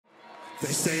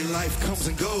They say life comes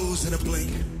and goes in a blink.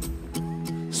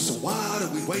 So why do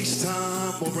we waste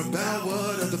time worrying about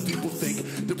what other people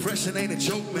think? Depression ain't a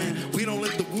joke, man. We don't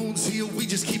let the wounds heal, we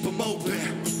just keep them open.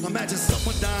 Imagine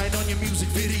someone dying on your music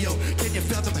video. Can you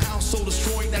fathom how soul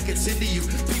destroying that gets into you?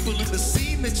 People in the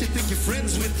scene that you think you're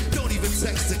friends with don't even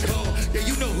text or call. Yeah,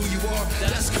 you know who you are,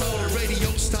 that's cold. The radio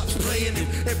stops playing and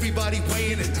everybody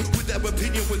weighing it with that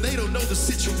opinion when they don't know the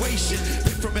situation.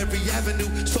 Hit from every avenue,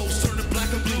 souls turning black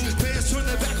and blue. Fans turn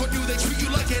their back on you, they treat you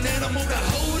like an animal. Now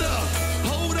hold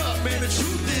up, man, the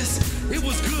truth is, it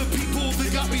was good people that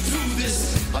got me through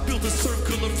this. I built a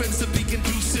circle of friends to be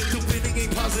conducive to winning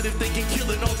ain't positive thinking,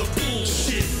 killing all the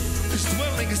bullshit. Cause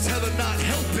dwelling is hella not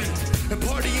helping, and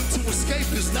partying to escape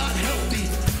is not healthy.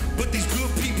 But these good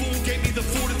people gave me the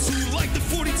fortitude, like the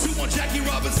 42 on Jackie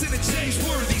Robinson and James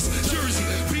Worthy's jersey.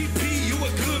 BP, you a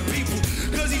good people.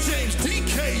 Guzzy James,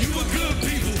 DK, you a good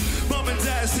people. Mom and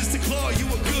Dad, Sister Claude, you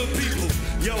a good people.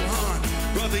 Johan,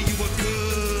 brother, you a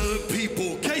good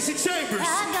people. Kasey Chambers. I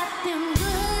got them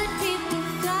good people,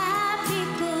 fly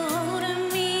people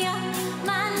holding me up.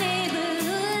 My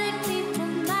neighborhood people,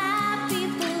 my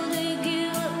people, they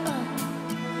give up.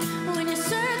 When your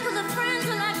circle of friends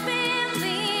are like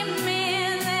family,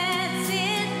 man, that's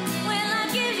it. When I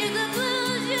give you the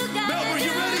blues, you got Melbourne,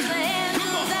 you ready?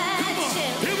 Come on.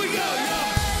 Here we go,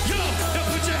 yo. Now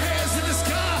put your hands in the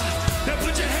sky. Now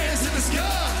put your hands in the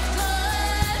sky.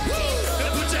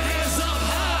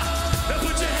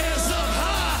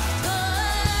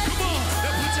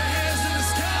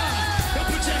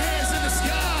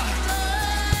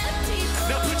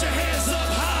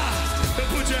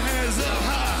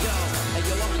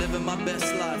 My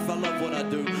best life, I love what I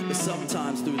do, but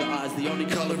sometimes through the eyes the only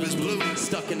color is blue.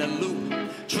 Stuck in a loop,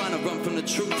 trying to run from the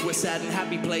truth, where sad and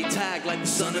happy play tag like the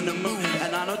sun and the moon.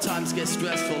 And I know times get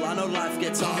stressful, I know life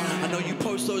gets hard. I know you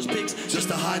post those pics just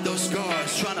to hide those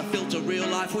scars. Trying to filter real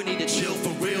life, we need to chill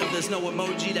for real. There's no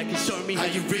emoji that can show me how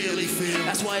you really feel.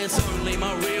 That's why it's only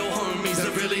my real homies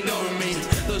that really know me.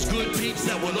 Those good peeps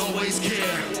that will always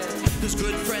care. Those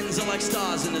good friends are like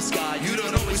stars in the sky. You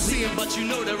don't always see them, but you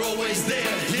know they're always there.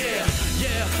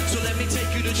 Yeah, so let me take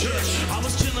you to church. I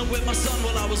was chilling with my son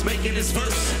while I was making his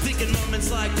verse, thinking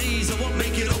moments like these are what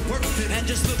make it all worth it. And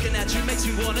just looking at you makes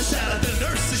me wanna shout out the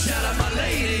nurses, shout out my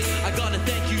lady. I gotta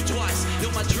thank you twice.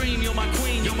 You're my dream, you're my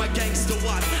queen, you're my gangster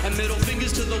wife. And middle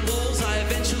fingers to the walls I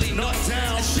eventually knocked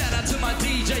down. And shout out to my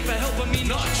DJ for helping me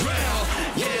not drown.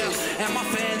 Yeah, and my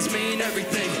fans mean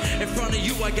everything. In front of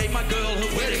you I gave my girl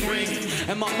her wedding ring.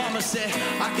 And my mama said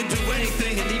I can do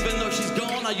anything. And even though she's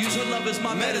gone, I use her love as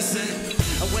my medicine.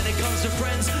 And when it comes to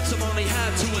friends, some only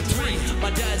have 2 or 3. My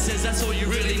dad says that's all you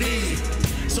really need.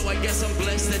 So I guess I'm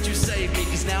blessed that you saved me,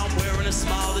 cause now I'm wearing a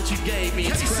smile that you gave me.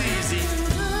 It's crazy.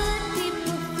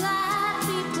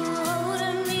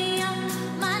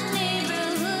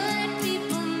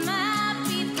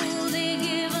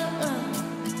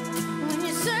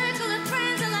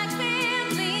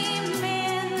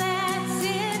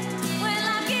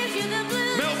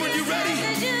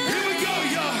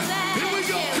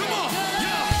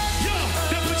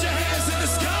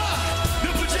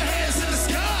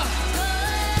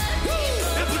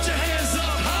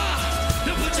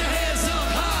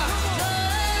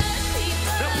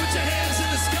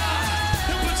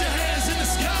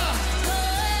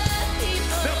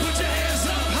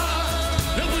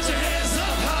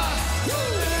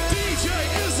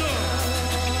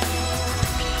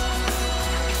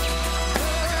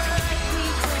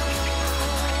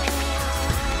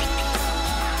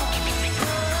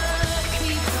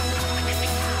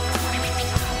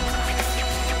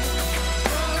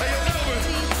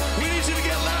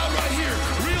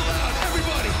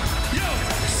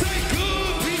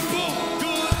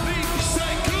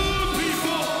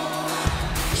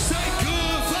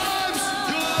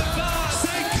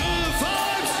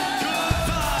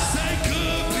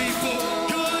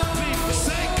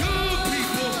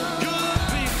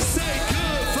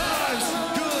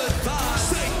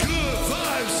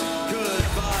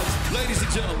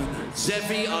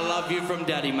 Zeffy, I love you from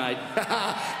Daddy, mate.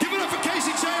 Give it up for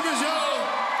Kasey Chambers, yo!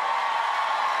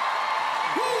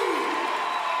 Woo!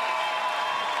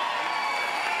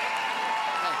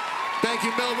 Thank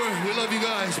you, Melbourne. We love you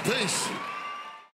guys. Peace.